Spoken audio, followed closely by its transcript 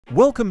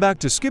Welcome back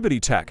to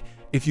SKIBIDI Tech.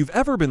 If you've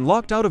ever been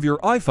locked out of your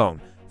iPhone,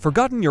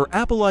 forgotten your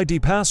Apple ID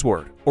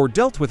password, or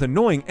dealt with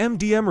annoying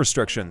MDM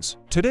restrictions,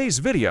 today's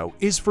video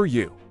is for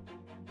you.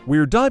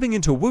 We're diving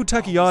into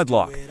WooTechy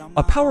iDelock,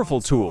 a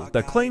powerful tool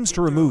that claims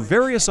to remove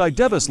various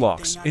iDevice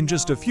locks in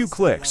just a few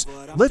clicks.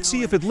 Let's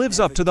see if it lives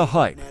up to the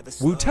hype.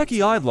 WooTechy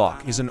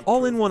iDelock is an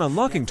all-in-one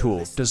unlocking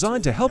tool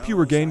designed to help you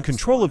regain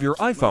control of your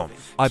iPhone,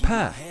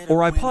 iPad,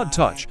 or iPod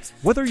Touch,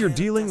 whether you're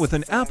dealing with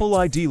an Apple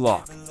ID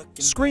lock,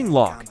 screen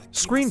lock,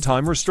 screen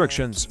time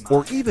restrictions,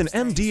 or even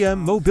MDM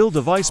mobile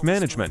device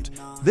management.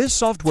 This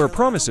software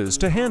promises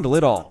to handle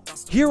it all.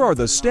 Here are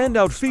the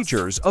standout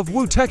features of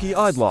WooTechy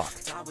iDelock.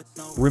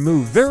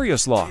 Remove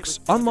various locks,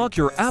 unlock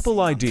your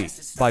Apple ID,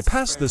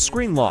 bypass the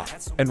screen lock,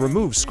 and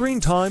remove screen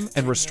time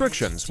and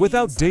restrictions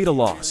without data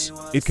loss.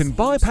 It can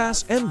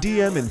bypass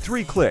MDM in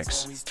 3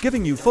 clicks,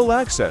 giving you full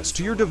access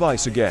to your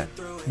device again.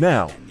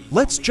 Now,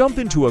 let's jump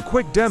into a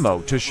quick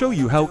demo to show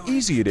you how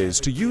easy it is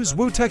to use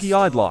WooTechy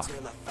iDelock.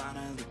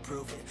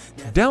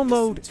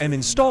 Download and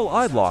install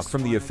iDelock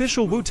from the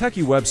official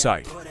WooTechy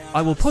website.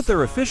 I will put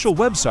their official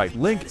website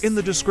link in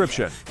the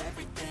description.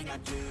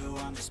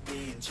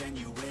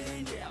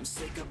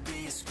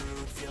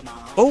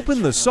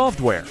 Open the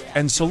software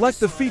and select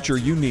the feature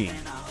you need.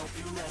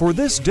 For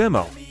this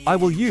demo, I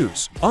will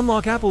use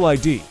Unlock Apple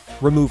ID.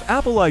 Remove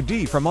Apple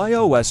ID from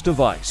iOS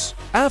device.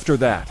 After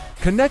that,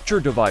 connect your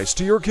device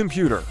to your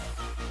computer.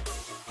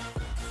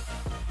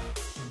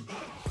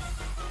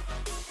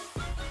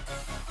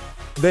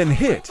 Then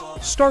hit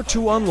Start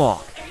to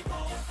unlock.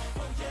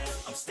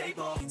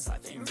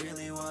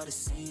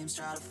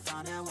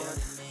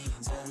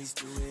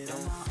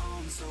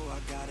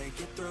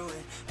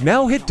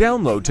 Now hit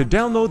Download to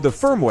download the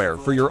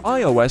firmware for your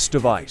iOS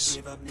device.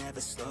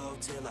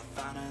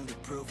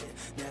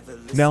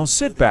 Now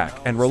sit back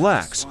and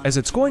relax, as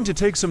it's going to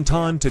take some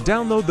time to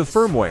download the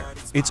firmware.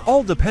 It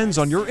all depends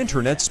on your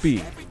internet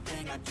speed.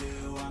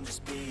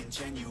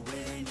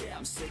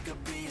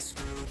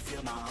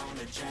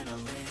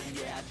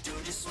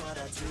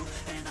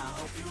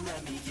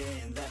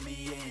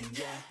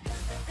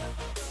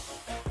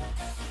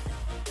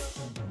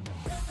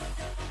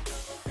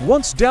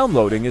 Once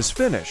downloading is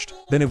finished,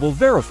 then it will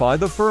verify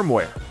the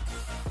firmware.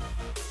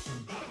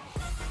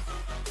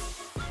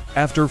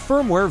 After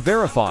firmware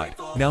verified,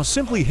 now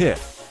simply hit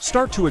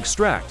Start to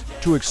extract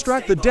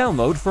the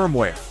download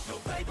firmware.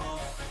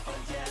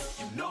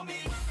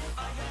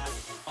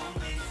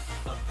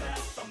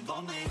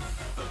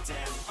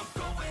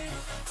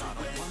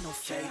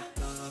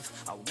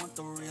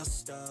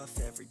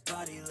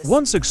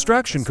 Once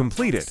extraction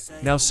completed,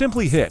 now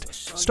simply hit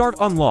Start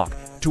Unlock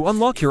to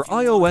unlock your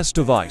iOS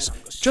device.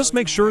 Just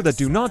make sure that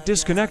do not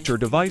disconnect your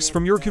device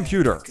from your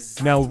computer.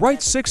 Now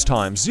write 6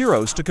 times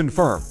zeros to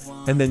confirm,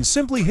 and then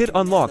simply hit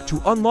Unlock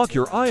to unlock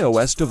your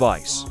iOS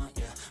device.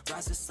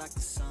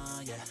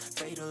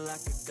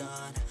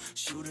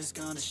 Shooters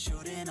gonna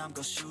shoot and I'm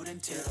gonna shoot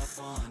until I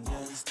fall.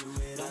 Always do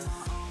it on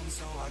my own,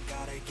 so I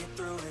gotta get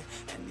through it.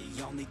 And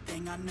the only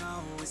thing I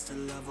know is to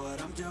love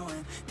what I'm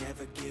doing.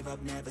 Never give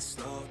up, never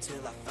slow,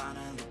 till I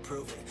finally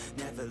prove it.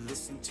 Never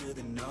listen to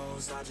the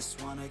no's, I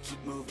just wanna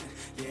keep moving.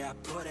 Yeah, I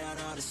put out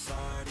all this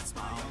art, it's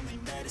my only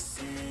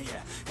medicine.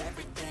 Yeah,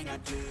 everything I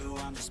do,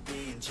 I'm just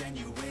being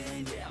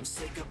genuine. Yeah, I'm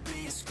sick of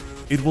being screwed.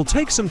 It will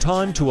take some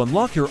time to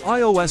unlock your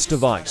iOS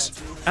device.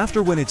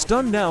 After when it's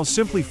done, now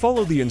simply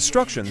follow the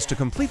instructions to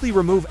completely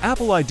remove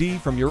Apple ID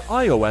from your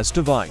iOS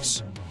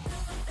device.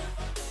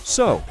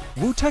 So,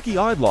 WooTechy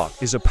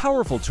iDelock is a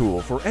powerful tool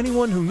for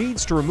anyone who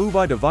needs to remove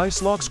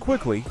iDevice locks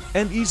quickly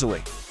and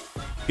easily.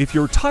 If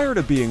you're tired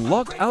of being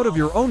locked out of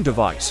your own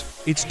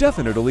device, it's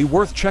definitely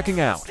worth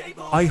checking out.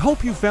 I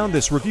hope you found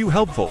this review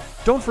helpful.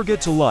 Don't forget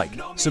to like,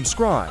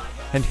 subscribe,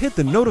 and hit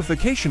the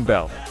notification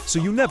bell so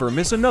you never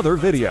miss another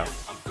video.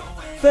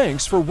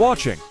 Thanks for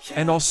watching,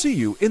 and I'll see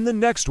you in the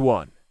next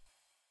one.